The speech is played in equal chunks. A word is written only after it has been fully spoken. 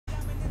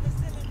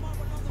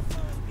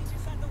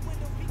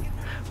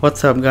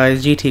What's up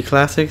guys, GT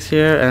Classics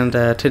here, and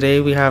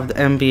today we have the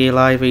NBA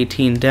Live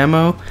 18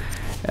 demo.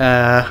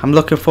 I'm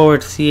looking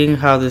forward to seeing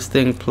how this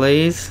thing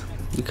plays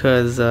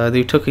because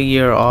they took a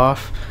year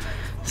off.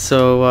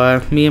 So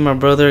me and my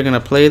brother are gonna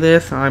play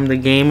this. I'm the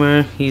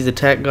gamer, he's the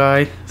tech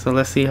guy, so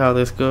let's see how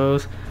this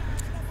goes.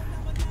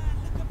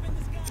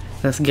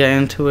 Let's get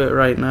into it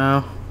right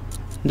now.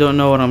 Don't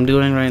know what I'm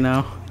doing right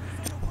now.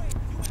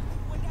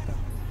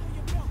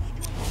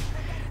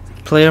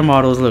 Player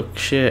models look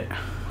shit,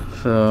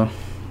 so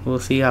we'll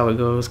see how it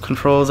goes.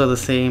 Controls are the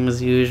same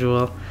as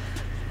usual.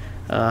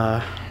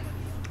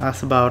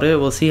 That's about it.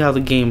 We'll see how the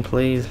game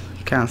plays.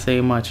 Can't say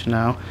much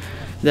now.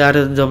 They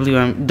added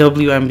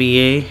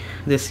WNBA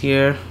this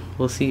year.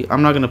 We'll see.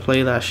 I'm not gonna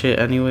play that shit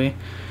anyway,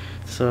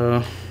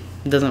 so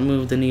it doesn't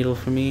move the needle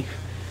for me.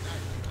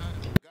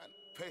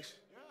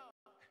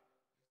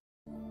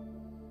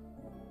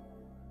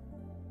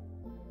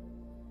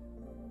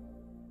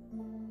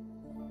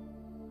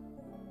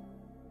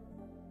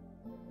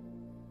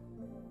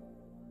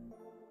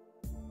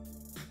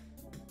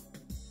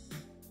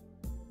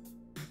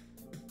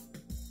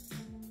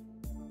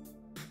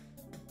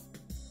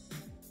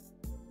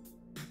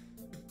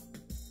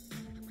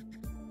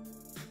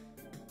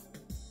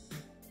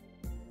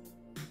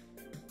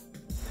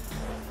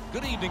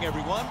 Good evening,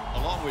 everyone.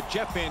 Along with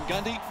Jeff Van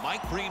Gundy,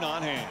 Mike Breen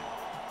on hand.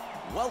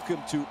 Welcome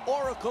to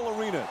Oracle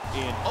Arena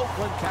in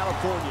Oakland,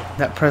 California.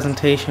 That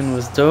presentation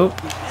was dope.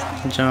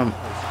 Jump.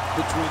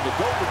 Between the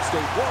Golden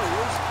State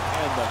Warriors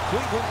and the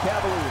Cleveland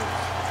Cavaliers.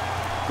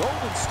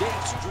 Golden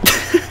State's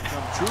dreams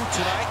come true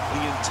tonight.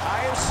 The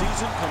entire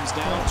season comes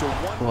down to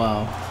one.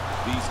 Wow.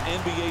 These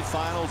NBA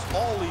Finals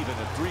all even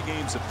at 3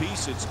 games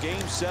apiece. It's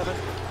Game 7.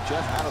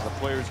 Jeff, how do the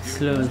players do?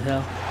 Slow as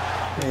hell.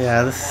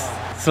 Yeah,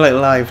 it's like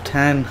Live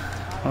 10.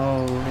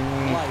 Holy.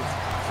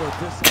 For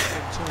this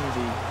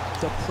opportunity,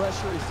 the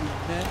pressure is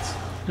immense.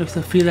 Looks,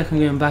 I feel like I'm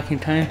going back in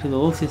time to the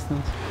old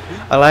systems.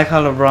 I like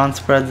how LeBron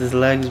spreads his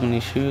legs when he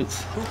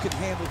shoots. Who can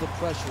handle the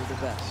pressure the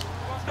best?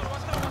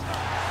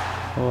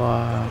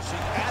 Wow.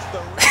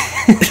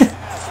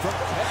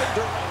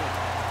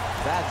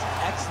 That's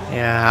excellent.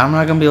 Yeah, I'm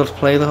not gonna be able to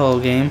play the whole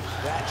game.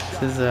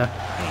 This is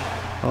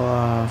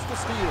wow.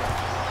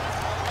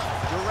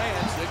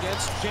 Durant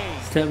against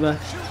James. Step back.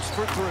 Shoots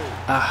for 3.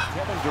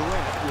 Kevin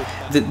Durant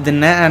with The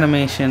net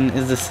animation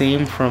is the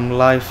same from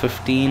Live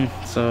 15,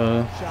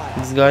 so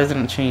these guys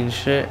didn't change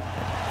shit.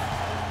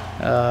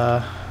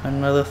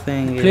 Another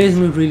thing is Players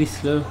move really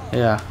slow.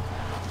 Yeah,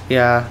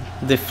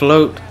 they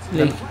float.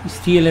 Like, you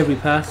steal every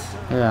pass.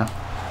 Yeah.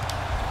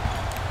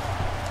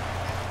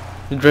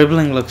 The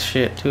dribbling looks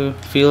shit too.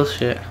 Feels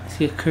shit.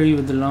 See a Curry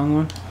with the long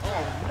one.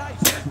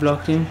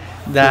 Blocked him.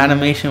 The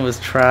animation was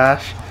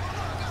trash.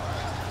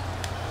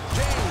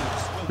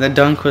 The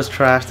dunk was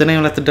trash. They didn't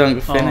even let the dunk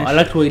Oh, finish. I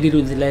liked what he did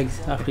with his legs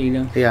after he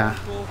dunked. Yeah.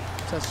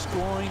 To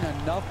scoring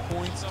enough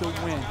points to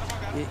win.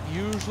 It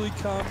usually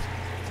comes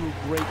through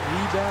great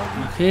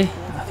rebounding. Okay,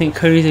 I think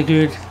Curry's a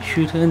good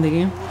shooter in the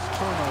game.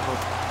 Turnover,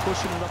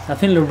 pushing it up. I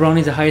think LeBron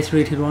is the highest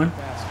rated one.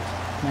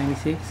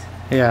 96.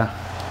 Yeah.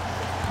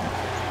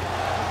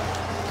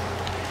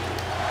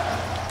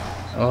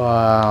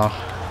 Wow.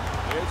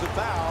 there's a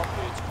foul.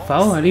 It's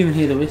Foul? I didn't even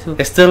hear the whistle.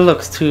 It still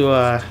looks too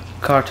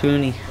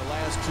cartoony. the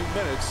last 2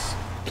 minutes.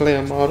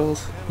 Player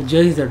models. The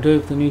jerseys are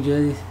dope, the new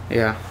jerseys.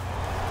 Yeah.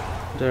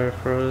 They're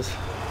pros.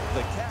 The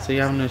Cavs So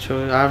you have no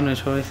choice. I have no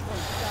choice.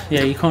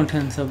 Yeah, you can't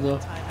turn sub though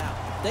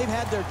They've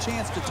had their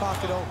chance to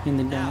talk it over. in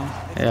the demo.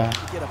 Yeah.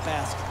 Get a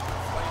basket.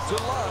 to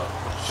Love.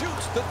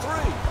 Shoots the 3.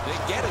 They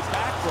get it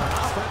back for an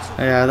offensive.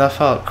 Yeah, that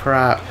felt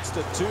crap. It's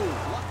the 2.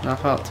 That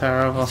felt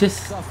terrible. It's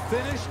just The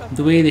finish of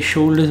the way the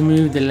shoulders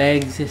move, the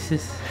legs, it's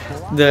just...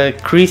 The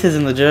creases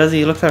in the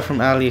jersey look like from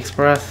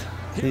AliExpress.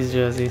 These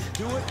jerseys.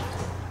 do it.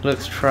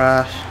 Looks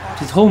trash.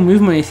 His whole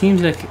movement, it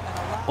seems like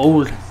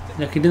old.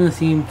 Like it doesn't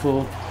seem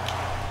for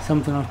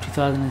something of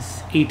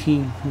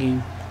 2018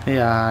 game.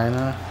 Yeah, I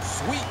know.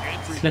 Sweet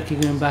entry. It's like you're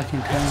going back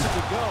in time.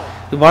 To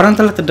go. Why don't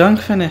they let the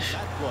dunk finish?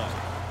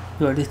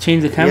 Well, they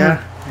changed the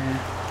camera.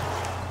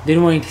 They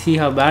don't want you to see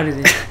how bad it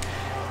is.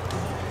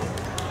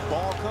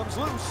 Ball comes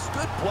loose.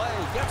 Good play.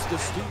 Gets the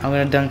steal. I'm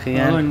gonna dunk Oh,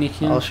 again.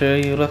 Nick, I'll show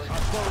you. Look.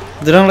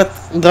 They don't let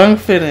the dunk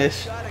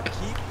finish. Gotta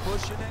keep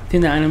pushing it. I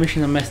think the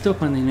animations are messed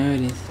up and they know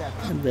it is.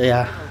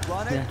 Yeah.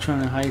 Run it. They're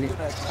trying to hide it.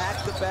 Gonna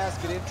attack the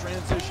basket in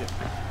transition.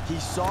 He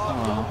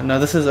saw No,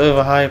 this is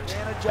overhyped.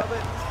 advantage of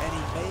it, and he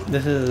made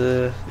This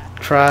is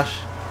trash.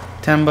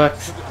 $10.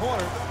 To the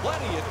corner.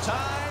 Plenty of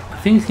time. I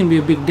think it's gonna be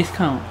a big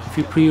discount if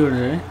you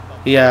pre-order it.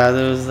 Yeah,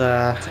 there was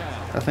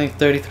I think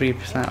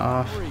 33%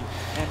 off. free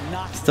and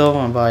knocked Still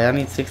won't buy. I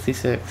need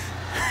 66.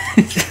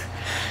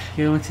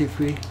 You don't see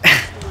free.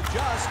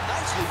 Just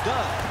nicely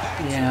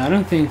done. Yeah, I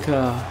don't think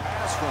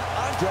Pass from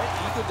Andre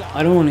Iguodala.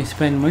 I don't want to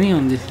spend money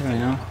on this right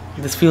now.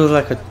 This feels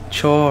like a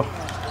chore.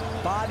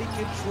 body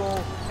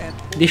control and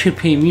They should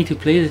pay me to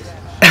play this.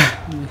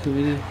 Make a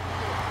video.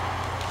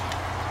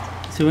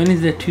 So when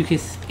is the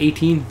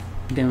 2K18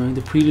 demo,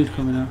 the prelude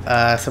coming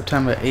out?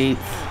 September 8th.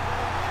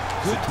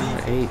 good September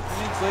defense 8th.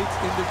 translates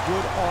into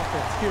good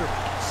offense. Here,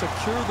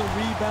 secure the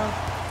rebound,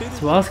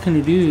 So what else can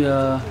you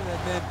do?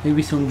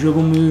 Maybe some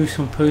dribble moves,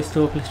 some post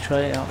up. Let's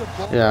try it out.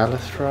 Yeah,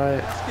 let's try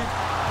it.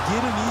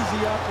 Get an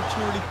easy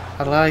opportunity.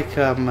 I like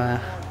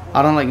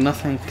I don't like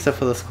nothing except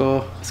for the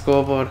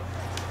scoreboard.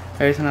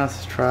 Everything else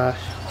is trash.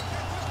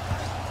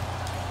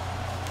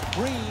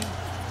 Green.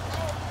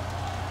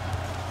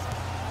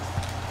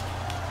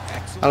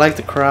 I like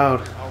the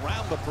crowd.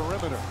 Around the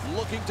perimeter,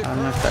 looking to I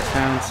don't know if that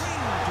counts.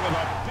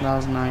 That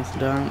was a nice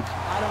dunk.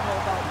 I don't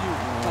know about you,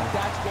 but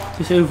that's why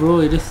Just overall,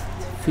 it just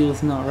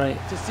feels not right.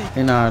 to see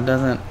You know, it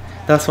doesn't.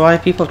 That's why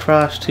people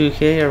trash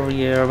 2K every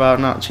year about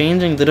not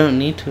changing. They don't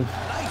need to.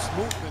 nice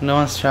movement. No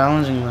one's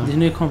challenging them. There's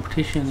no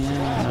competition.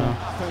 Yeah.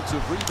 No.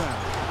 Offensive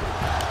rebound.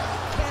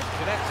 Can't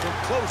connect from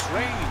close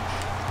range.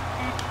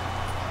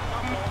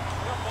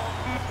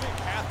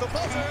 At the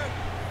buzzer.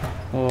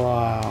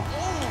 Wow.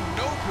 Oh,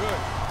 no good.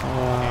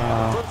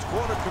 Wow. First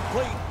quarter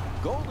complete.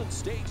 Golden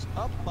State's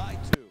up by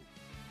 2.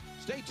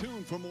 Stay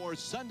tuned for more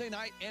Sunday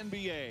Night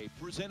NBA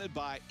presented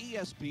by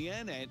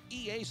ESPN and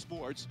EA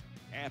Sports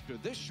after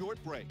this short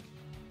break.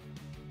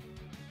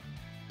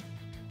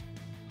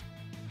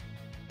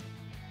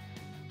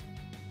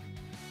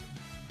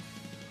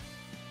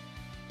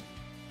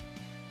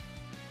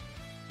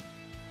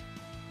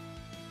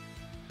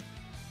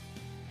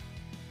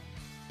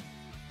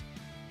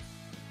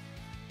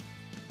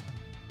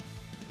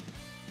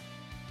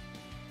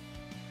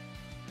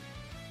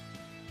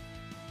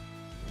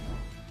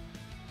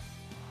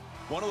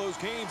 One of those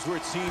games where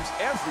it seems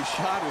every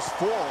shot is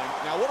falling.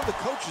 Now, what are the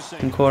coaches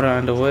saying? Second quarter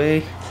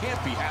underway.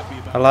 Can't be happy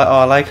about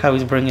I like how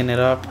he's bringing it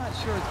up. I'm not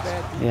sure it's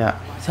bad.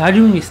 Yeah, So how do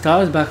you bring your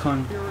stars back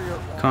on? Superior.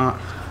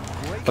 can't.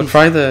 But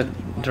try the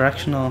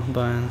directional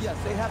buttons. Yes,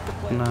 they have to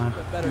play Nah. a little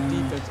bit better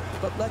defense,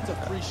 but let's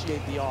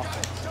appreciate the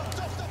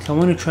offense. So I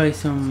want to try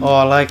some. Oh,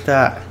 I like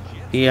that.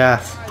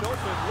 Yes.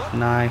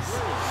 Nice.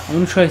 I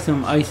want to try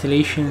some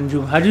isolation and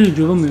dribble. How do you do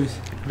dribble moves?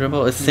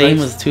 Dribble is same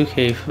Right- as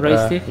 2K.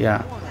 right stick?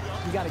 Yeah.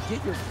 You got to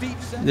get your feet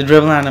set. The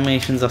dribble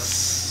animations are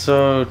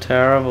so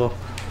terrible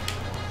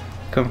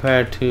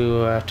compared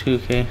to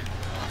 2K.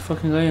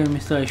 Fucking guy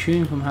missed started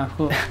shooting from half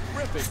court.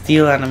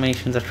 Steal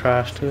animations are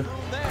trash too.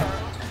 there.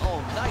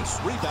 Oh, nice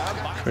rebound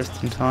by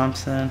Tristan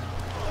Thompson.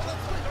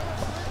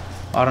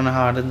 I don't know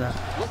how I did that.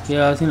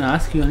 Yeah, I was gonna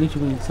ask you. I need to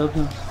bring this up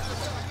now.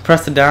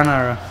 Press the down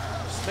arrow.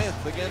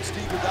 Smith against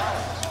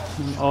Iguodala.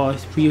 Oh,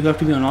 you have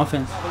to be on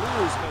offense.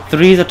 Cavaliers make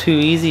Threes are too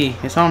easy.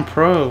 It's on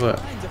pro, but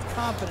Signs of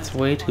confidence. it's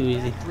way too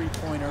easy.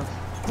 Three-pointer.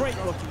 Great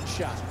looking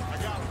shot.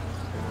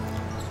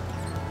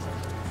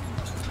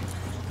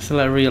 It's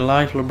like real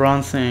life.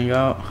 LeBron saying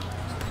out.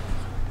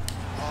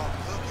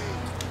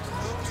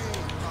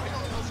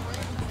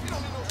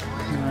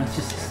 It's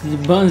just the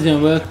buttons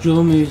don't work.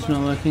 Dribble moves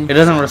not working. It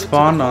doesn't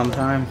respond on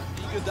time.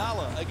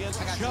 Iguodala against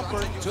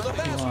Jumper to the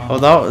basket. Oh,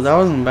 that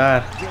wasn't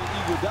bad.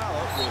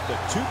 Iguodala with the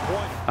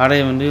 2-pointer. I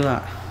didn't even do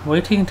that. Why are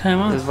you taking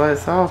time It's out? by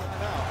itself.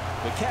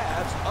 The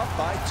Cavs up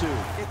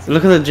by 2.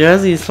 Look at the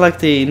jersey. It's like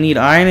they need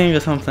ironing or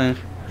something.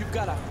 You've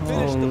got to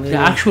finish the Holy. The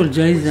actual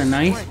jerseys are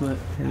nice, but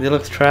They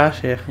look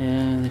trash here.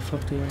 yeah, they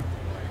fucked it up.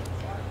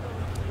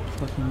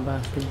 Fucking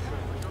bastards.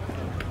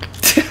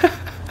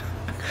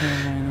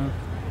 I know.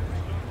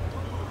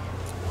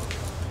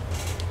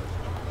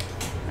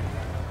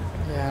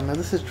 Yeah, no,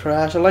 this is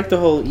trash. I like the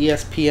whole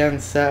ESPN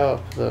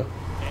setup though.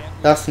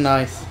 That's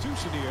nice.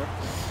 Substitution here.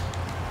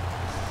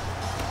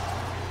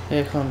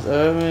 Here comes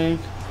Irving.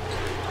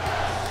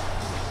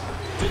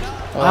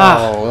 Oh,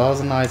 Ah. that was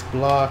a nice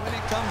block. When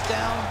it comes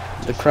down,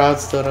 The crowd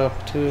stood up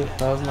too.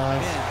 That was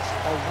nice.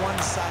 bench or one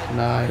side.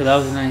 Nice. So that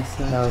was nice.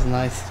 That was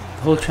nice.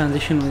 The whole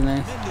transition was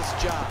nice.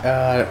 Tremendous job.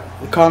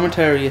 The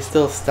commentary is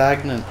still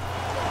stagnant.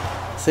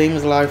 Same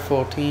as Live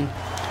 14. To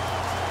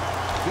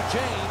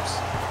James.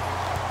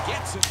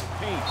 Gets in the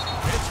paint.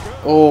 It's good.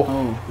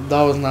 Oh,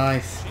 that was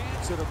nice.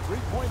 Chance at a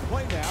 3-point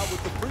play now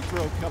with the free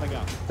throw coming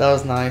up. That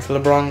was nice.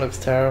 LeBron looks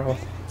terrible.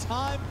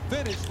 Time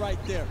finish right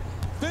there.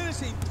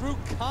 Finishing through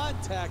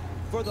contact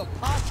for the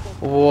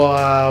possible.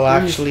 Wow,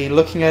 actually,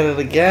 looking at it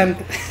again,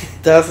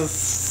 that is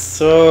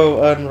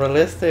so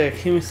unrealistic.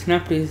 Him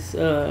snapped his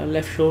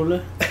left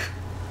shoulder.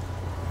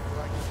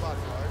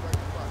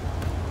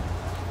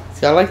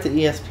 See, I like the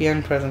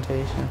ESPN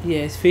presentation. Yeah,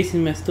 his face is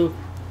messed up.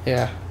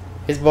 Yeah.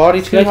 His body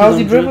It's too. like How's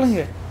he's he on dribbling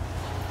drugs. it?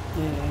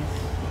 Yeah,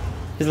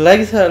 His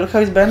legs hurt. Look how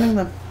he's bending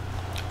them.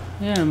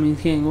 yeah. I mean,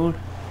 he's getting old.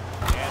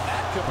 And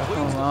that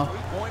completes Oh, wow. the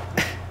 3-point.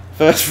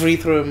 First free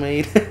throw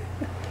made.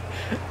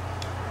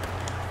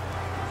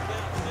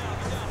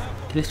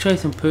 Let's try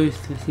some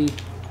posts. Let's see.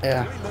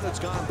 Yeah. 3 minutes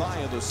gone by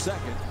in the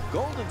second.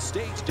 Golden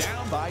State's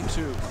down by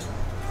 2.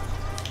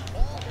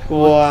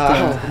 Wow.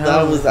 the hell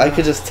That was was. I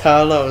could just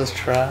tell that was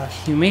trash.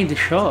 He made the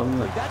shot.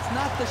 But That's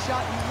not the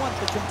shot you want,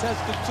 the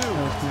contested two.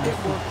 That's nice.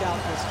 It worked out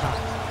this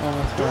time.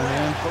 Almost Durant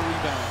right. for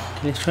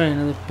rebound. let's try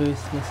another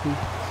post. Let's see.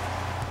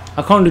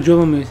 I can't do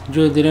dribble moves.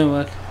 Dribble didn't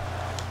work.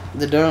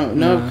 They don't.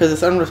 No, No. because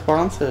it's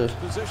unresponsive.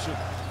 Position.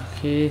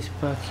 Okay, let's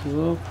back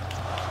you up.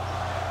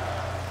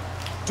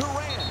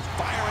 Durant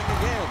firing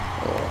again.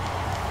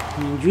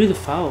 I mean, drew the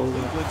foul.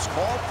 But Cleveland's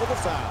called for the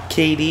foul.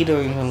 KD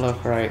don't even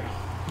look right.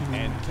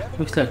 And Kevin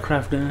Looks like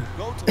crap, doesn't it?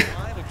 go to the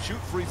line and shoot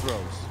free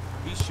throws.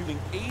 He's shooting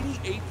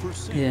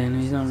 88%. Yeah, no,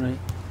 he's not right.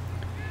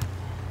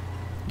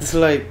 It's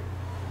like.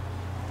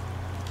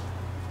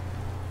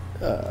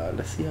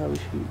 Let's see how he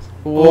shoots.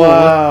 Oh,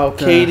 Wow, what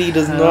the KD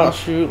does hell? not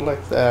shoot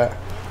like that.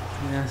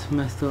 Yeah, that's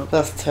messed up.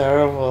 That's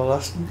terrible.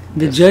 That's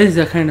The judges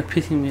are kind of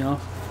pissing me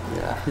off.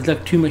 yeah, There's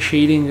like too much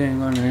shading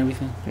going on and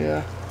everything.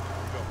 yeah.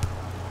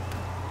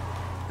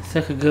 It's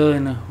like a girl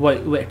in a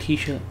white wet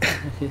t-shirt.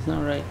 Okay, it's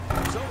not right.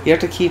 You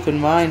have to keep in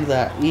mind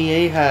that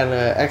EA had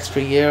an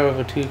extra year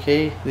over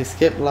 2K. They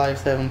skipped Live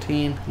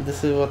 17.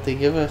 This is what they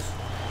give us,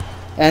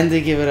 and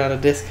they give it at a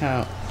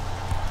discount.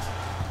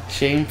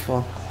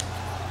 Shameful.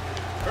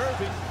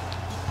 Irving.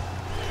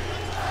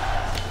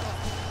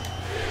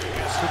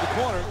 Gets to the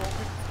corner.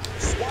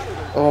 Swatted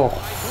away Oh, by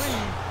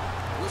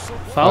Green. Whistle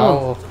blows.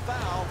 Foul. It's a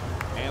foul.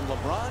 And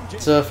LeBron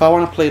James. so if I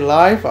want to play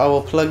live, I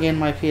will plug in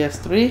my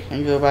PS3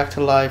 and go back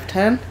to Live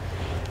 10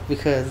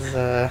 because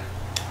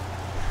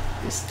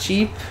it's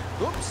cheap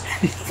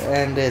Oops.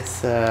 and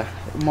it's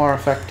more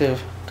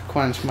effective to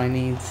quench my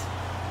needs.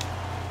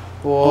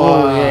 Whoa.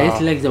 Oh yeah,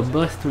 his legs are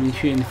bust when he's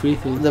shooting the free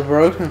throws. They're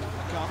broken.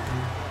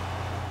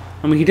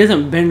 I mean, he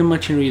doesn't bend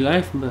much in real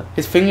life, but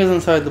His fingers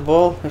inside the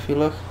ball, if you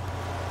look.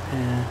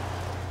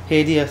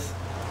 Hideous.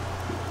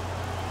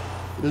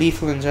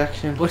 Lethal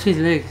injection. what's his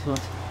legs?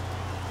 What?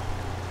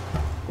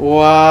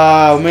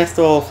 Wow, missed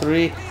all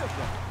three.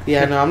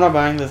 Yeah, no, I'm not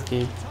buying this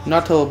game.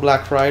 Not till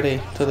Black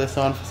Friday, till it's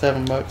on for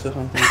 $7 or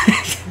something.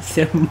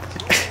 7. On the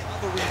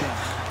rebound.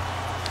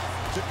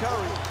 To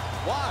Curry.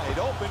 Wide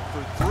open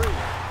for three.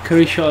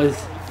 Curry shot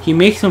is he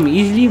makes them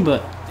easily,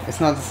 but It's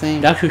not the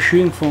same. the actual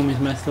shooting form is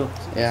messed up.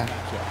 Yeah.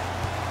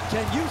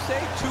 Can you say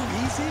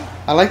too easy?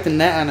 I like the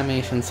net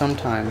animation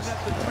sometimes.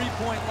 At the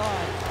three-point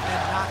line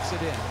and knocks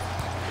it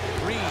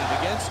in. Green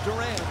against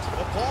Durant.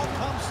 The ball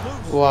comes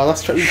loose. Wow,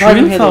 that's you can't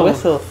even hear the foul.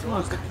 whistle.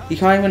 Fuck. You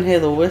can't even hear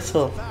the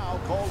whistle. Foul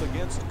called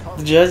against The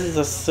Curry. jerseys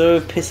are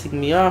so pissing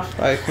me off.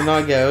 I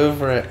cannot get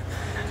over it.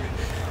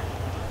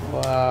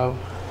 Wow.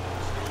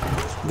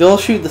 They all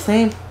shoot the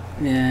same.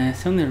 Yeah,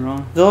 something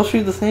wrong. They all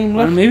shoot the same.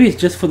 Or Look. maybe it's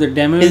just for the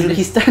demo.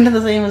 He's standing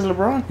the same as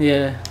LeBron.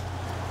 Yeah.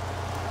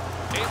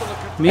 Able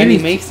to Maybe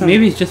he makes them-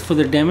 maybe it's just for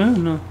the demo.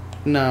 No,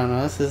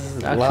 No, this is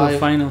the actual live.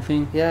 final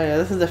thing. Yeah,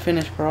 this is the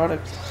finished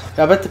product.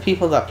 I bet the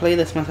people that play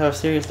this must have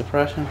serious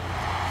depression.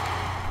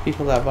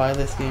 People that buy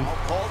this game.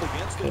 called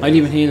against the I didn't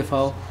even hear the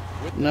foul.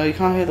 No, you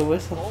can't hear the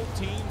whistle. both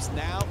teams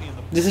now in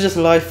the This is just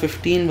live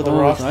 15 with a Oh,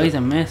 his roster. eyes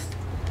are messed.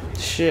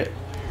 Shit.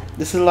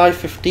 This is live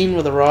 15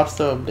 with a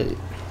roster update.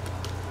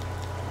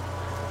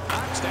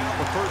 knocks down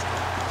the first.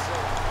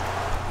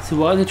 So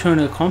what are they trying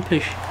to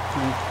accomplish?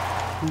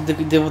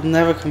 Like, They would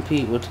never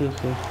compete with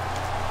 2K.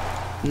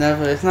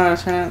 Never. It's not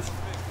a chance.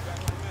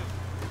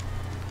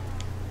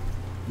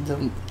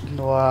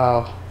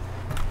 Wow.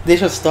 They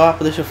should stop.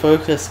 They should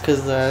focus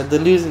because they're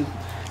losing.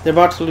 They're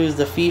about to lose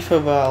the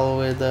FIFA battle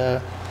with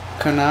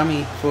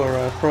Konami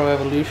for Pro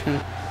Evolution.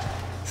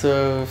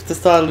 So if they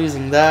start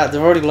losing that,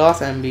 they've already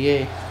lost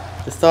NBA.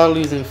 If they start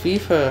losing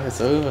FIFA,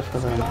 it's over for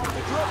them.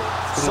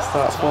 It's gonna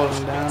start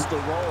falling down. The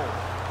roll.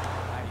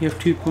 you have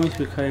 2 points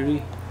with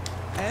Kyrie.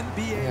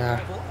 NBA Yeah.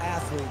 level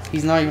athletes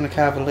He's not even a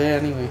Cavalier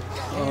anyway.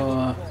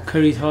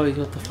 Curry's heart, he's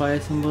got the fire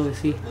symbol. You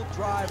see, will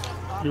drive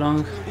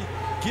long.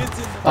 gets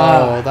in the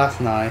Oh, that's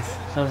nice.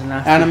 That was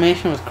nasty.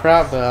 Animation was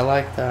crap, but I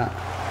like that.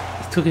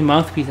 He took his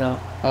mouthpiece out.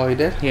 Oh, he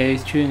did? Yeah,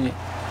 he's chewing it.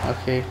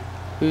 Okay.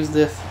 Who's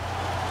this?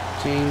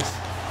 James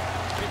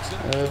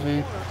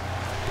Irving.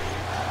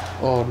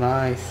 Oh,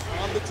 nice.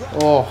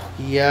 Oh,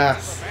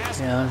 yes.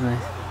 Yeah, that was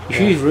nice. You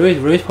should use Rose.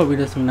 Rose probably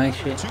does some nice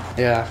shit.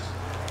 Yeah.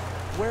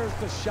 Where's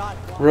the shot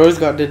Rose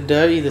got did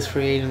dirty this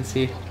free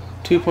agency.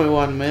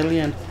 2.1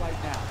 million. right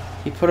now?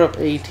 He put up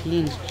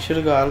 18. Should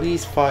have got at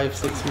least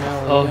 5-6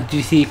 mil. Oh, did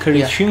you see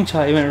Curry's Yeah. shooting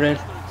chart? He went red.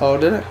 Oh,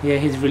 did it? Yeah,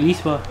 his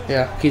release bar.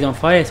 Yeah. He's on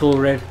fire. It's all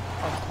red.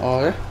 Oh,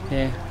 yeah.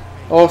 Yeah.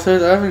 Oh, so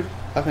is Irving.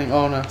 I think.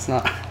 Oh, no, it's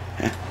not.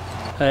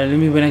 Let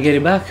me when I get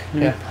it back. Let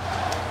me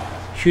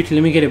Yeah. shoot it.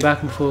 Let me get it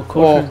back before Oh,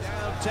 quarter.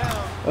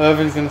 Downtown.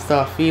 Irving's gonna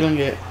start feeling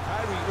it.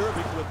 Kyrie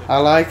Irving with it. I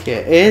like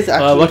it. It is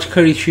actually. Watch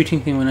Curry's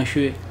shooting thing when I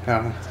shoot it.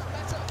 Yeah.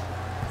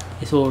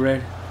 It's all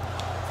red.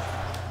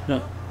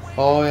 No,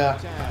 Oh, yeah.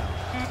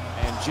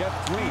 And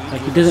Jeff Green.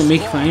 like it doesn't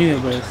make it for anywhere,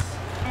 but it's,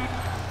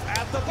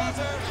 At the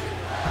buzzer.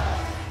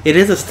 It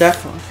is a step.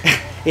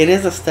 It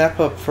is a step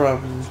up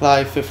from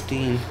Live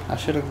 15. I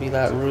shouldn't be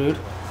that rude,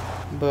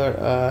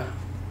 but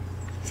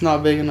it's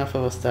not big enough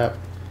of a step.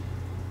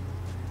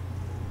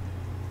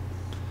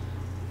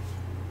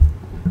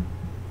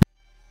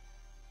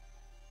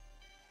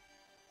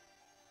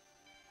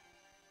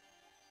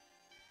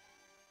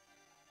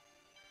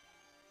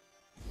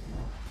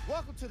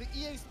 Welcome to the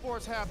EA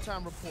Sports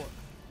Halftime Report,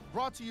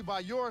 brought to you by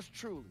yours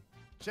truly,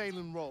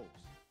 Jalen Rose.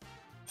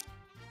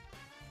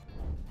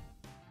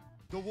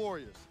 The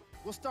Warriors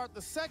will start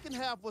the second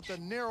half with a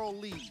narrow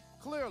lead.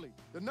 Clearly,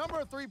 the number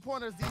of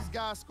three-pointers these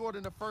guys scored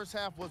in the first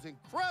half was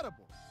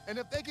incredible. And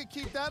if they can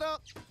keep that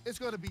up, it's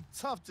going to be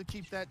tough to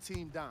keep that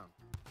team down.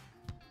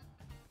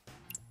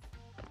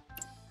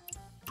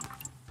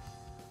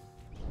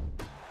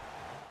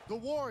 The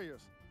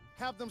Warriors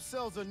have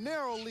themselves a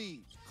narrow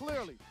lead.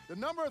 Clearly, the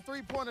number of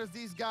three-pointers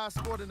these guys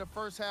scored in the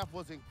first half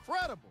was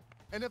incredible.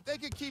 And if they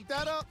can keep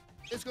that up,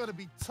 it's going to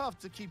be tough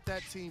to keep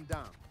that team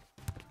down.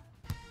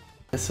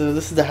 So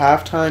this is the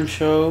halftime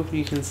show.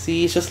 You can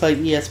see it's just like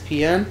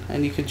ESPN,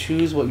 and you can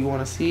choose what you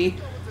want to see.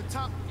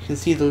 You can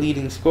see the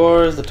leading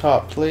scores, the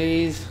top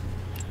plays,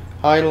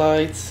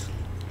 highlights,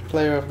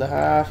 player of the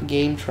half,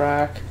 game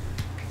track.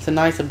 It's a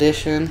nice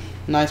addition,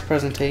 nice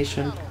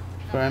presentation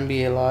for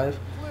NBA Live.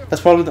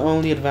 That's probably the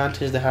only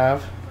advantage they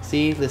have.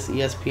 See this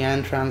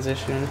ESPN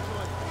transition.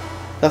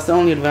 That's the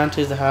only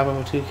advantage they have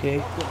over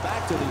 2K.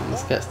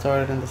 Let's get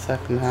started in the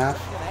second half.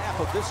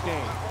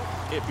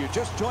 If you're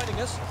just joining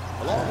us,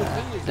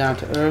 Down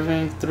to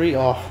Irving, 3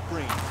 off.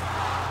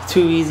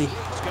 Too easy.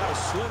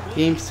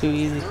 Game's too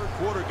easy.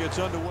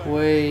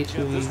 Way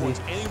too easy.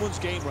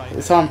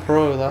 It's on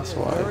pro, that's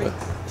why, but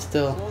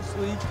still.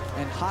 Closely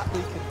and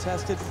hotly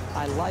contested.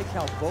 I like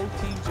how both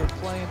teams are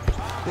playing.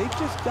 They've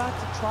just got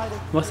to try to.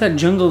 What's that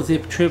jungle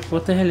zip trip?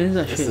 What the hell is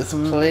that shit? It's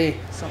play.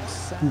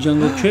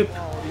 Jungle trip?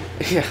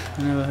 Yeah.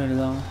 I never heard of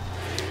that one.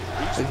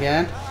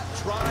 Again?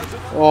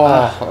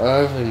 Oh,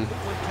 Irving.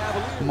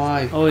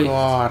 My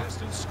God.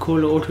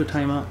 Cool auto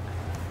timeout.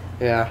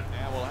 Yeah.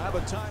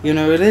 You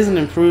know, it is an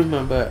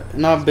improvement, but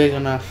not big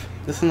enough.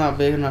 This is not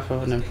big enough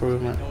of an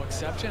improvement. No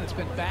exception. It's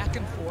been back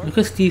and forth. Look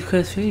at Steve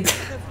Kerr's face.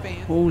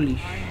 Holy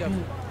shit.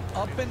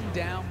 Up and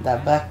down.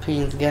 That back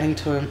pain's getting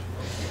to him.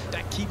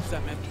 That keeps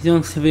them in. He's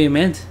on severe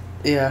meds.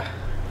 Yeah.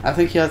 I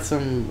think he had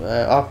some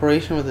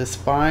operation with his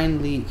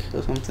spine leak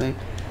or something.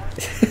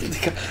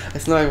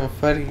 It's not even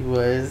funny,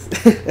 boys.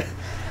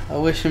 I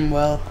wish him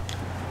well.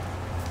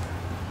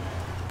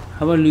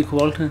 How about Luke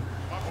Walton?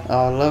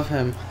 Oh, I love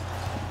him.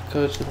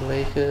 Coach of the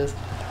Lakers.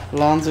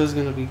 Lonzo's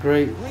gonna be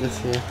great this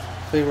year.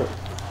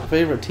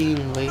 Favorite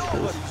team,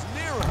 Lakers.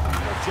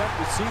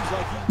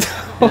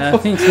 Yeah, I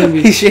think it's gonna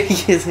be. He's shaking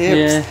his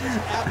hips.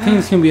 Yeah, I think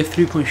it's gonna be a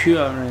 3-point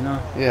shootout right now.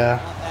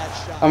 Yeah.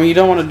 I mean, you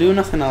don't want to do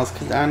nothing else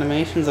because the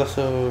animations are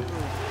so.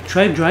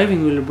 Try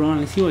driving with LeBron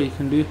and see what you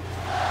can do.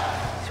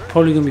 It's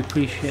probably gonna be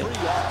pretty shit.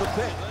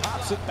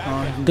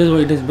 He does what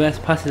he does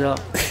best, pass it out.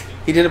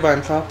 He did it by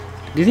himself.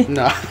 Did he?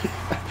 No.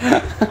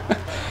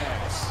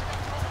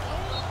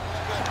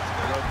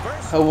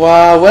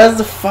 Wow, where's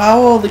the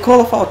foul? They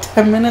called a foul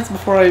 10 minutes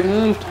before I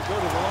moved.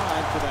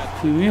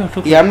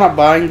 Yeah, I'm not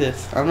buying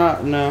this. I'm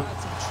not, no.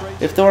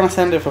 If they want to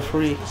send it for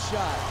free.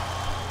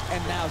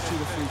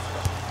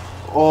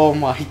 Oh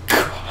my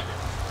God.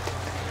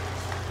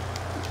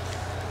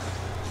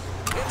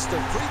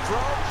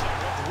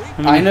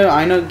 I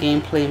know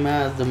gameplay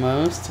matters the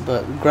most,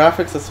 but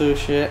graphics are so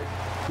shit.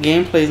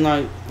 Gameplay is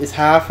not, it's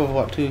half of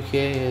what 2K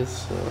is,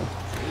 so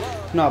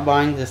I'm not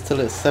buying this till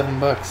it's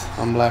 $7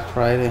 on Black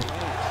Friday.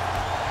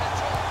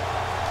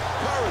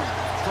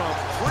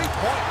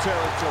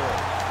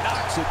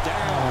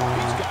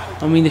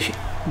 I mean,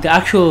 the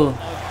actual,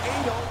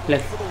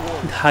 like,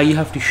 how you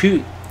have to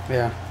shoot.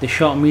 Yeah. The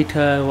shot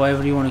meter,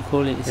 whatever you want to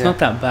call it, it's not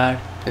that bad.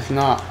 It's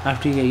not.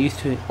 After you get used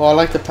to it. Oh, I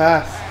like the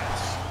pass.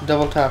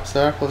 Double tap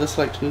circle, just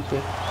like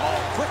 2K.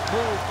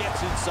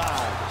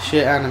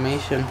 Shit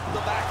animation.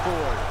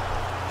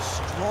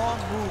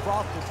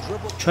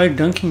 Try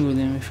dunking with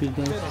him if you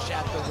can.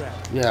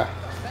 Yeah.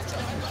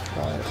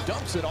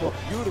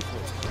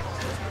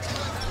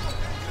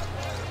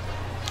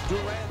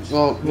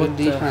 Oh, good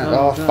defense.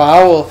 Oh,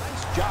 foul.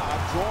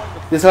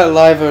 It's like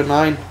Live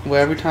 09,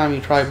 where every time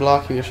you try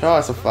blocking a shot,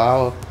 it's a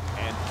foul.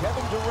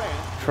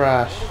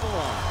 Trash.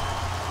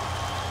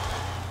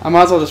 I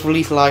might as well just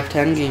release Live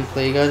 10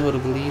 gameplay. You guys would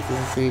have believed it's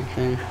the same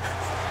thing.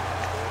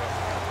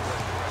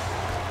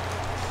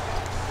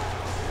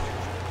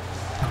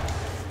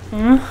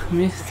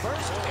 Missed.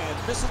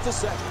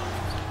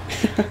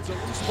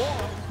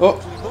 Oh,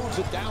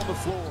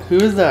 who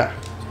is that?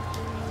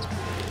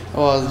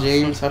 Oh, it's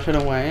James. I should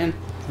have went in.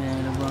 Yeah,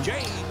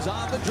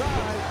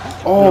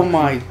 LeBron. Oh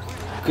my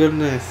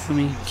goodness. I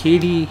mean,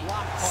 KD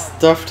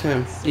Stuffed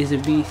him. is a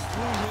beast.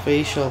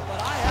 Facial.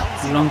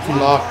 Long to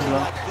Block.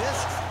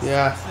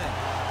 Yeah.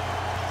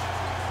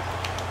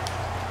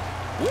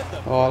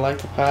 Oh, I like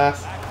the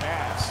pass.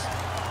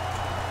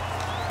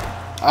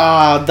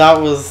 Ah, that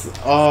was.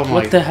 Oh my.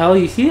 What the hell?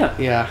 You see that?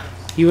 Yeah.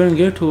 He wouldn't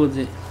go towards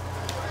it.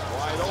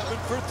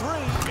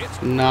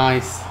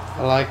 Nice.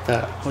 I like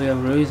that. Oh yeah,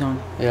 Rose on.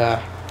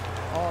 Yeah.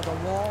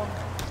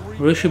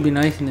 Rose should be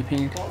nice in the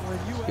paint.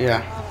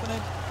 Yeah.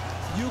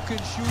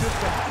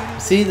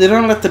 See, they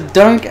don't let the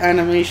dunk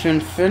animation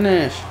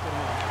finish.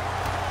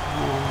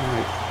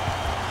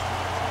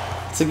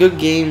 It's a good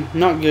game.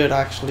 Not good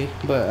actually,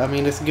 but I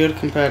mean it's good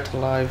compared to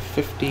Live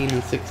 15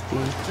 and 16.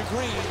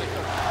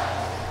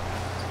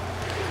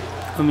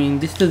 I mean,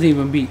 this doesn't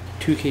even beat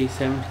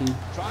 2K17.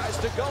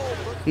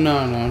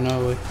 No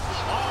way.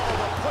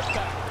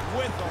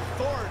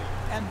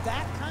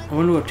 I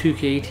wonder what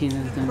 2K18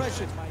 has done.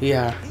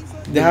 Yeah.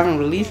 They haven't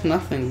released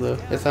nothing though,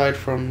 aside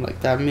from like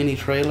that mini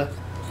trailer.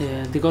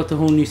 Yeah, they got the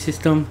whole new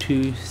system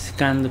to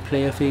scan the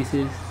player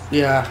faces.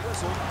 Yeah.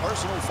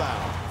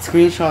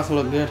 Screenshots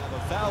look good.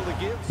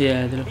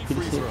 Yeah, they look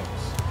pretty sick.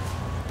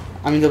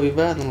 I mean, they'll be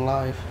better than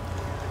live.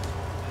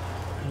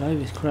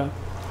 Live is crap.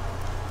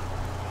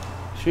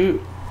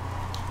 Shoot.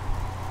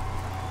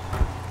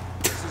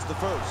 This is the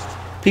first.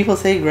 People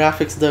say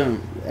graphics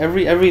don't.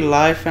 Every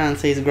live fan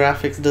says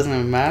graphics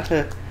doesn't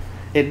matter.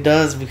 It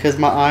does, because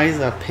my eyes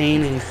are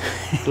paining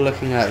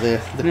looking at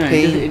this. The No,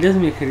 pain. it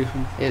doesn't make a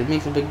difference. It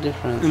makes a big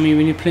difference. I mean,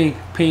 when you're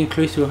paying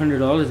close to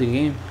 $100 a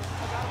game.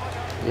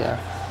 Yeah.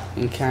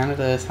 In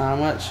Canada, it's how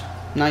much?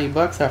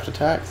 $90 after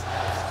tax.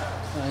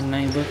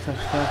 $9 after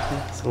tax.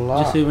 Yeah. It's a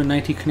lot. Just over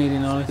 90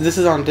 Canadian dollars. This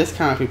is on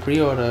discount if you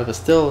pre-order, but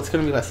still, it's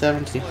gonna be like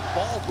 70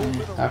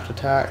 after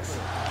tax.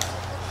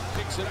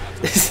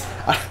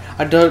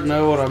 I don't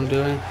know what I'm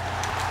doing.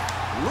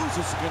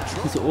 Loses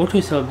control. It's auto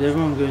subs,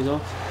 everyone goes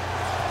off.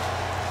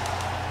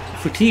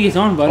 Fatigue is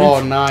on, but I Oh,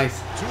 don't, nice.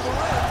 To the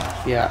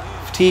rim. Yeah,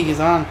 fatigue is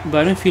on. but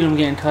I don't feel I'm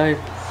getting tired.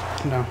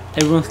 No,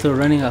 Everyone's still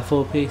running at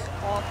full pace.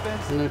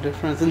 there's no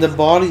difference. And the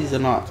bodies are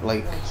not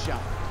like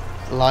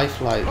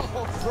lifelike.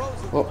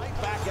 Throws it Oh.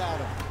 right back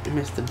at him.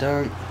 Missed the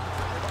dunk.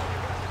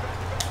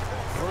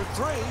 For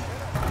three.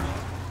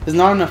 There's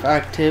not enough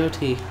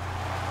activity.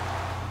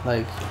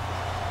 Like,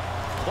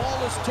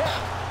 Ball is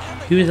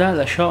tapped. Who is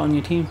that shot on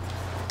your team?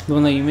 The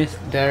one that you missed?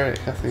 Derek,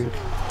 I think.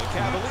 The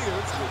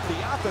Cavaliers with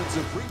the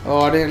offensive rebound. Oh,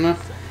 I didn't know.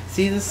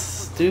 See, this is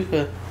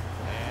stupid.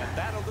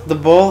 The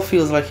ball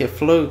feels like it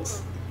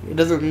floats. It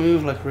doesn't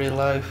move like real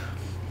life.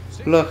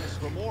 Look,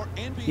 For more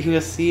you can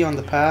just see on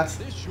the pass.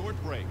 this short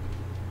break.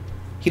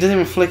 He doesn't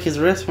even flick his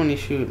wrist when he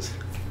shoots.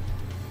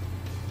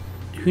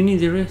 Who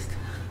needs a wrist?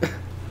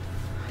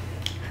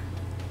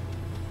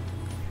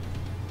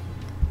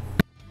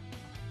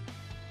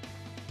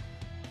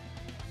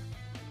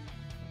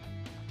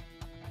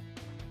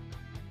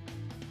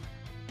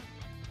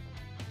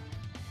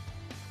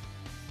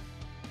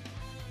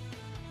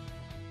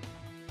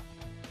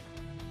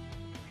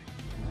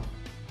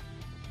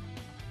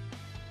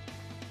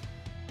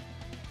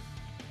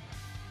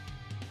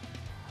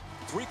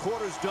 Three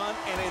quarters done,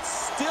 and it's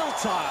still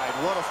tied.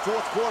 What a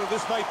fourth quarter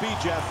this might be,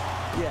 Jeff.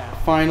 Yeah.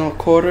 Final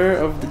quarter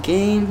of the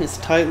game is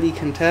tightly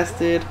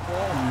contested.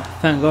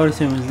 Thank God it's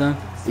almost done.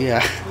 Yeah,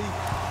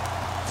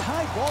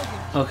 Tie volume.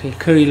 Okay,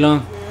 Curry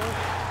long.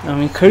 I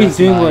mean, Curry's That's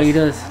doing what nice. he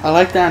does. I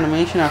like the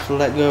animation after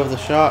let go of the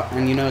shot,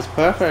 and you know it's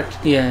perfect.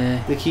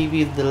 Yeah, They keep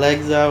the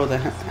legs out with the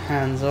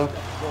hands up.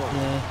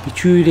 yeah. He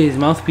chewed his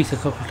mouthpiece a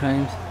couple of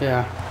times.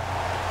 Yeah.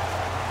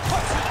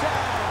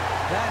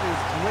 That is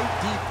great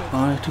defense.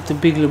 Oh, he took the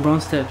big LeBron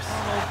steps.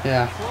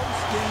 Yeah.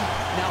 Close game.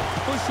 Now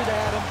push it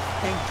at him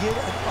and get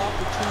an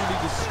opportunity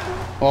to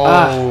score.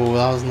 Oh,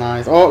 that was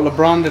nice. Oh,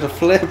 LeBron did a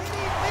flip.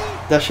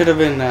 That should have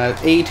been an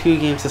 82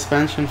 game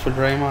suspension for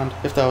Draymond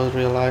if that was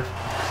real life.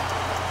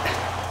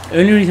 The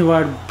only reason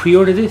why I'd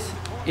pre-order this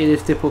is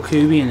if they put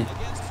Kobe in it.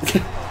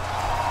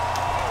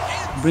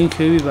 Bring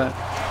Kobe back.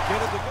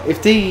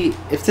 If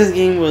this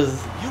game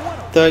was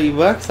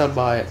 $30, I'd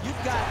buy it.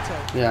 You've got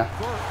to Yeah,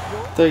 work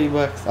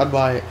 $30, I'd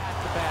buy it. the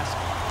basket.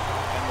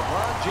 And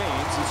LeBron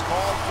James is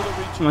called for the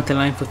return. I'm at the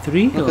line for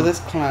 3. Look or? at this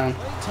clown.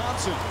 Klay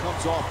Thompson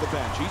comes off the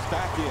bench. He's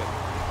back in.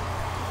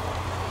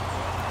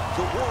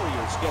 The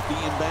Warriors get the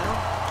inbound.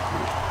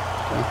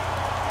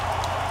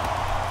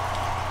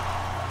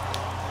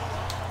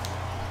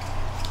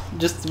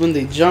 Just when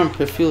they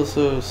jump, it feels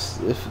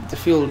they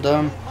feel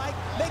dumb. Mike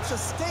makes a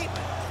statement.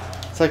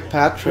 It's like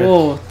Patrick.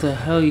 Oh, what the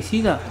hell? You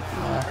see that?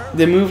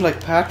 They move like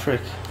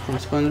Patrick from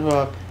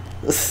SpongeBob.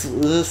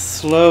 This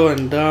slow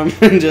and dumb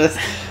and just.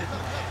 He's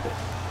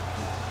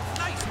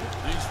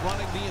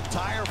running the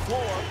entire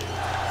floor.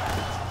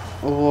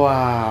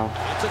 Wow.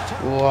 It's a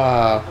turn.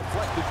 Wow.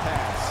 Deflected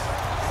pass.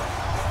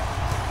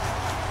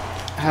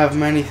 I have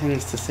many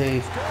things to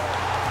say.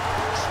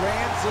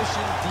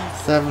 Transition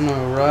defense.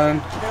 7-0 run.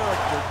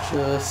 Character check.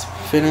 Just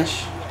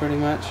finish, pretty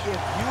much. If you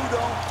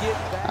don't get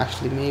that,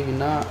 Actually, maybe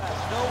not. no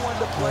one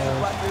to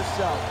blame but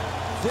yourself.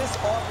 This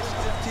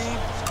offensive team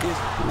is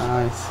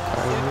Nice. in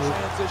Kyrie.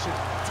 transition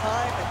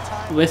time and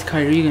time. Where's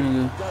Kyrie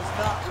gonna go? Does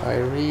not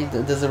Kyrie.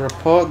 There's a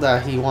report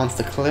that he wants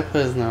the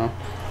Clippers now.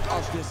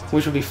 outdistance.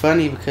 Which would be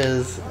funny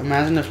because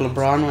imagine if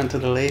LeBron went to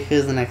the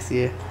Lakers the next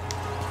year.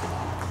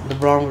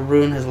 LeBron would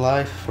ruin his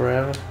life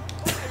forever.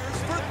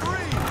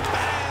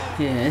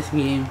 Yeah, this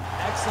game.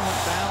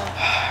 Excellent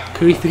balance.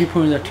 Curry's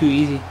 3-pointers are too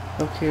easy.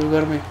 Okay, we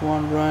gotta make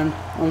one run.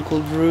 Uncle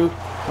Drew.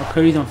 Oh,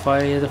 Curry's on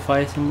fire. He has a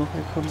fire symbol.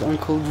 Here comes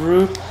Uncle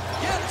Drew.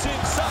 Gets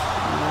inside.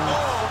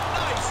 Oh,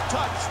 nice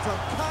touch from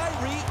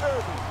Kyrie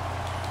Irving.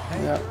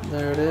 Yeah,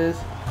 there it is.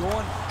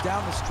 Going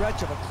down the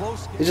stretch of a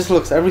close game. It just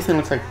looks, everything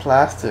looks like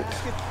plastic.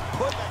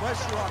 Put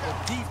pressure on the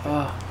defense.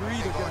 Ah. You're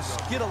either going to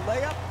get a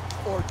layup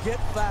or get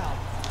fouled.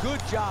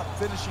 Good job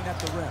finishing at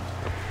the rim.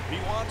 He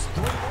wants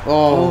three.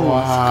 Oh,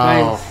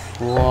 wow.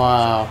 Christ.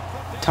 Wow.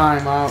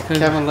 Timeout. Good.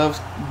 Kevin Love's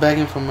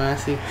begging for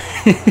mercy.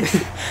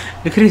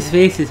 Look at his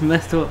face. It's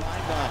messed up.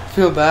 I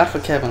feel bad for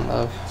Kevin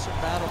Love.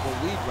 Surmountable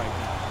lead right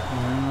now. I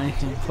don't like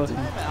him. Fuck him.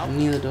 Timeout.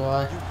 Neither do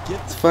I. You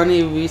get It's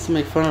funny, we used to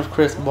make fun of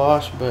Chris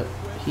Bosh, but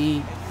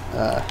he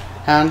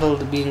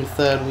handled being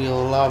third wheel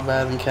a lot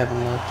better than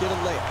Kevin Love. get a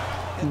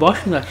layup.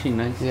 Bosch is actually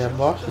nice. Yeah,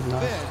 Bosh is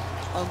nice. Then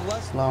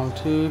unless Long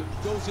two.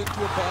 goes into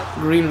a bad.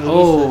 Green releases.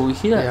 Oh, you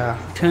see that?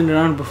 Yeah. He turned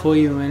around before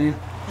you went in.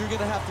 You're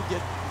gonna have to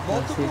get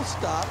multiple it.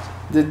 stops.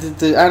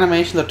 The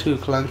animations are too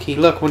clunky.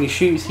 Look, when you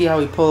shoot, you see how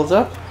he pulls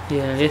up?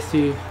 Yeah, he has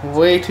to,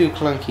 Way too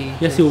clunky.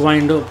 he has to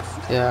wind up.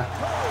 Yeah.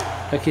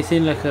 Like it's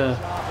in like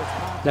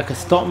a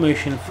stop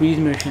motion, freeze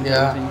motion type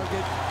Yeah. of thing.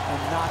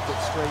 And knock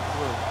it straight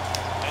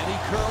through. And he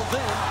curls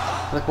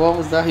in. Like, what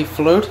was that? He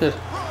floated.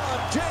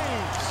 LeBron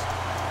James.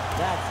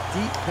 That's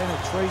deep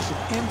penetration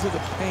into the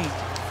paint.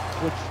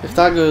 Which If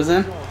that goes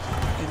in,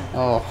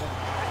 oh,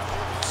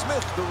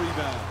 Smith the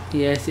rebound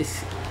Yeah,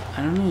 it's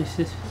I don't know,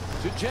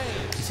 to James.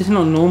 it's just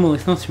not normal,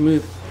 it's not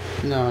smooth.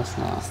 no, it's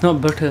not. It's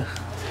not butter.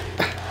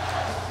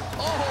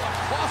 Oh,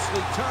 a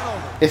costly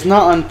turnover. It's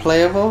not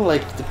unplayable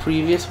like the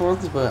previous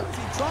ones, but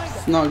he trying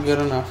it's to not good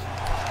enough.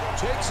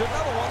 Takes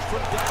another one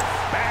from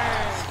down.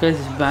 Bang. This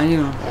guy's just banging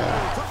on.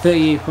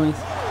 38 points.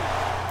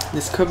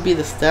 This could be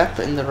the step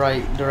in the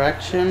right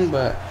direction,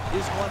 but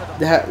is one of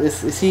the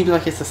it seems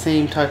like it's the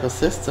same type of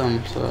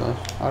system, so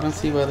I don't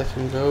see where they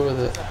can go with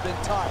it. have been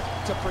taught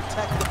to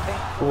protect the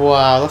paint.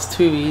 Wow, that's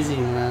too easy,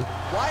 man.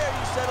 Why are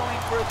you settling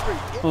for a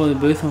three? Oh, they're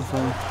both on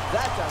fire.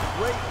 That's a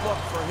great look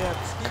for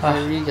him.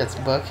 Kyrie gets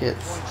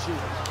buckets. Point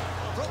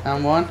shooter.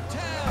 And one.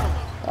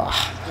 One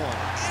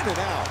in and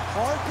out.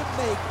 Hard to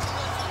make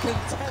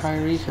contested.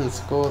 Kyrie can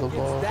score the It's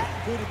ball.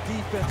 that good a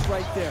defense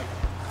right there.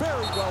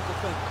 Very well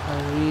defended.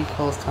 Kyrie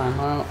calls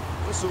timeout.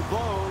 Whistle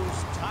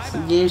blows. The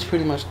Timeout. game's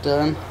pretty much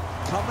done.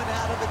 Coming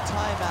out of a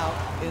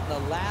timeout in the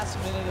last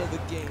minute of the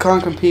game.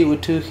 Can't compete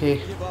with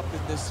 2K. Give up in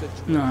this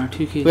situation. No,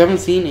 2K. We haven't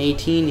seen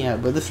 18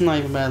 yet, but this is not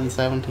even better than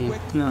 17.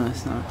 No,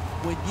 it's not.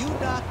 When you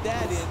knock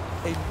that in,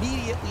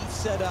 immediately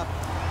set up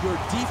your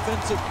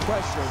defensive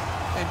pressure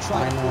and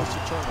try I to know. force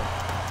a turnover.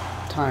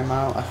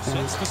 Timeout, I think.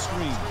 Sets the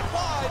screen.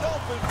 Wide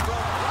open from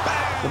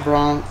bang.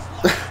 LeBron.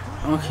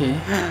 Okay.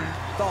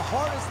 The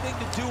hardest thing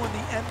to do in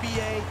the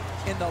NBA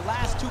in the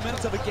last 2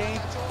 minutes of a game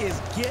is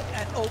get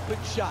an open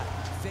shot.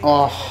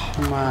 Oh,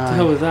 What the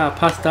hell man. was that? I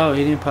passed out.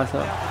 He didn't pass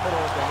out. Down the middle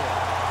of the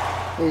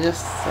head. They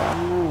just, I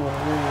don't know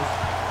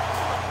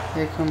what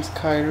it is. Here comes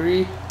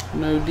Kyrie.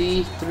 No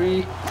D,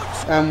 3.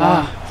 And 1.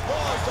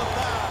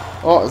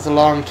 Ah, Oh, it's a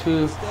long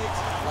 2. Mistakes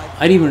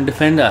like I didn't even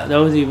defend that. That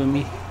was even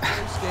me.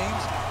 those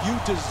games, you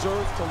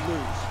deserve to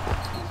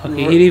lose.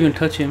 Okay, he didn't even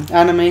touch him.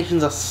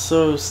 Animations are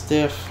so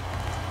stiff.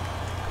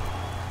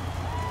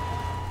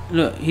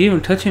 Look, he didn't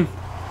even touch him.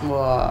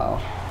 Wow.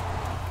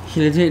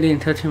 He legit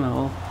didn't touch him at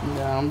all.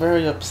 Yeah, I'm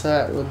very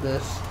upset with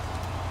this.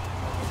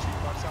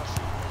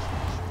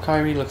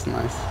 Kyrie looks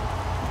nice.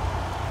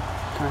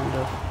 Kind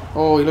of.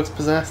 Oh, he looks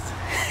possessed.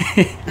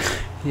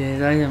 Yeah,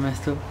 that got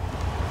messed up.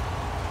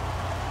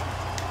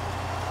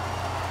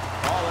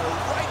 Baller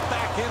right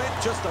back in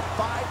it. Just a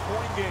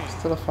 5-point game.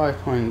 Still a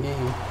 5-point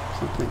game.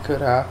 Something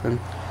could happen.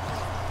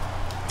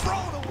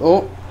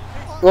 Oh.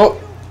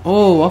 Oh.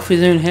 Oh, off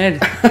his own head.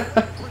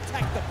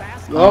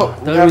 Oh, that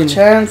we would've have a been-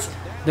 chance.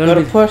 That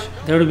Gotta would have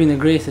push. been the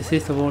greatest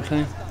assist of all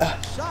time.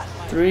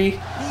 3. He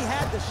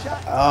had the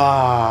shot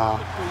Ah.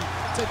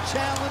 to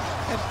challenge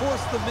and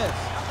force the miss.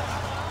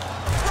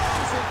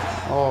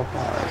 Oh,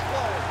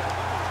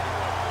 my.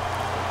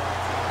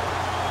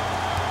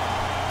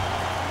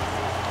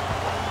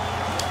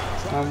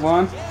 And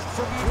 1.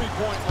 From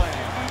three-point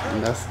land.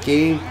 And that's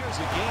game. Here's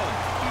again.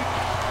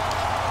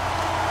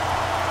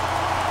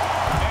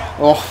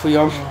 Oh, for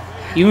young.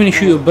 Even when you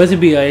shoot a buzzer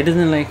beater, it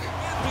doesn't like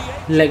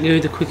let go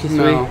the quickest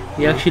No. way.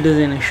 He actually does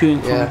it in a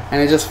shooting form. Yeah,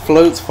 and it just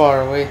floats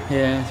far away.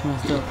 Yeah, it's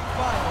messed up.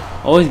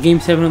 Oh, it's game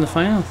 7 of the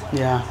finals.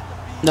 Yeah.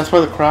 That's why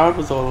the crowd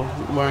was all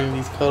wearing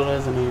these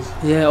colors and it was,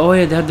 Yeah, oh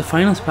yeah, they had the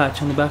finals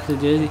patch on the back of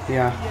the jersey.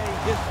 yeah.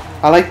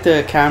 I like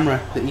the camera,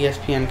 the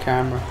ESPN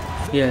camera.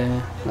 Yeah,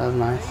 yeah. That was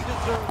nice.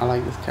 I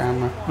like this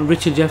camera. And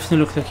Richard Jefferson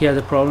looked like he had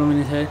a problem in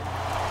his head.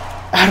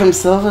 Adam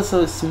Silver's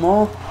so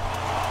small.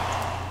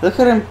 Look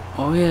at him.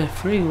 Oh yeah,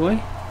 free,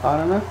 why? I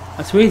don't know.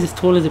 I swear he's as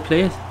tall as the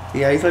players.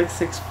 Yeah, he's like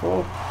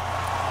 6'4".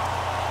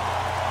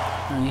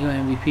 And he got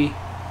MVP.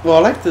 Well, I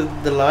like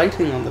the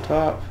lighting on the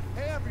top.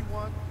 Hey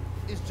everyone,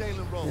 it's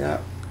Jalen Rose. Yeah.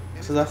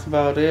 So that's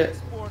about it.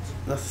 Sports.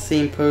 That's the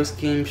same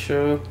post-game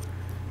show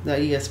that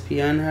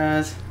ESPN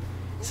has.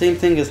 Same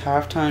thing as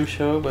halftime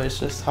show, but it's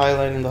just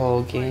highlighting the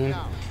whole game.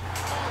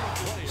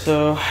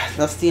 So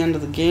that's the end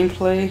of the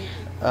gameplay.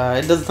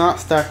 It does not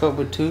stack up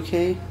with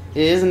 2K.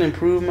 It is an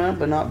improvement,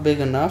 but not big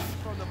enough.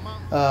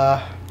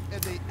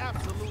 And they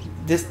absolutely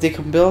They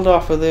can build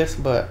off of this,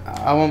 but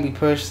I won't be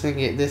purchasing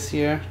it this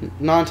year.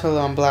 Not until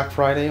on Black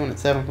Friday when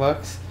it's $7.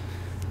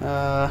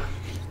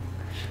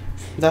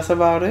 That's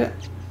about it.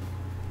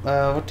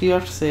 What do you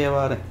have to say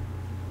about it?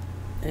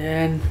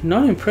 And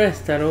not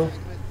impressed at all.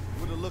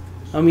 would have looked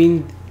at the I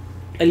mean,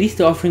 at least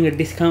they're offering a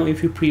discount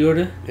if you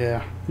pre-order.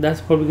 Yeah,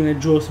 That's probably going to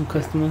draw some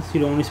customers.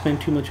 You don't want to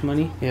spend too much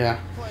money. yeah,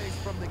 plays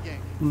from the game.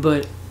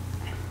 But,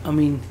 I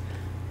mean,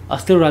 I'll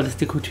still rather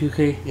stick with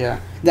 2K. yeah.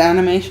 The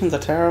animations are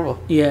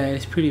terrible. Yeah,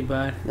 it's pretty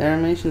bad. The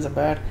animations are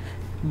bad.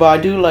 But I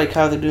do like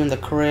how they're doing the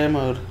career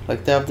mode.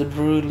 Like they have the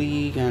Brew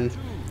League and,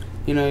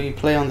 you know, you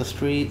play on the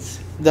streets.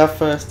 That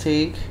first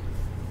take,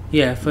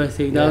 Yeah, first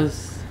take. That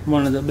was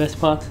one of the best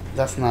parts.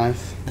 That's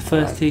nice. The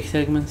first take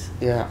segments.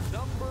 Yeah,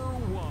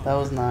 that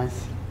was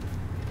nice.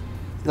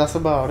 That's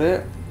about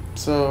it.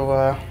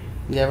 So,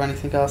 you have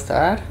anything else to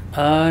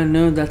add?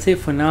 No, that's it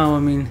for now. I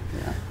mean,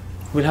 Yeah.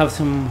 we'll have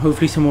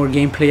hopefully some more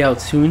gameplay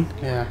out soon.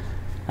 Yeah.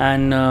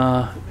 And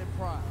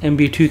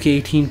NBA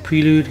 2K18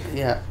 Prelude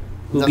Yeah.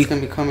 will That's be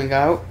gonna be coming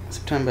out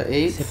September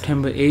 8th.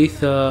 September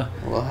 8th.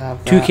 We'll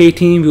have that.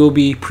 2K18 we will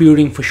be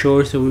pre-ordering for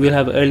sure, so we will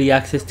have early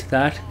access to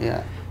that.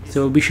 Yeah.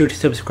 So be sure to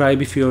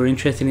subscribe if you're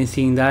interested in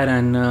seeing that,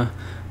 and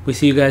we'll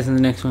see you guys in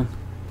the next one.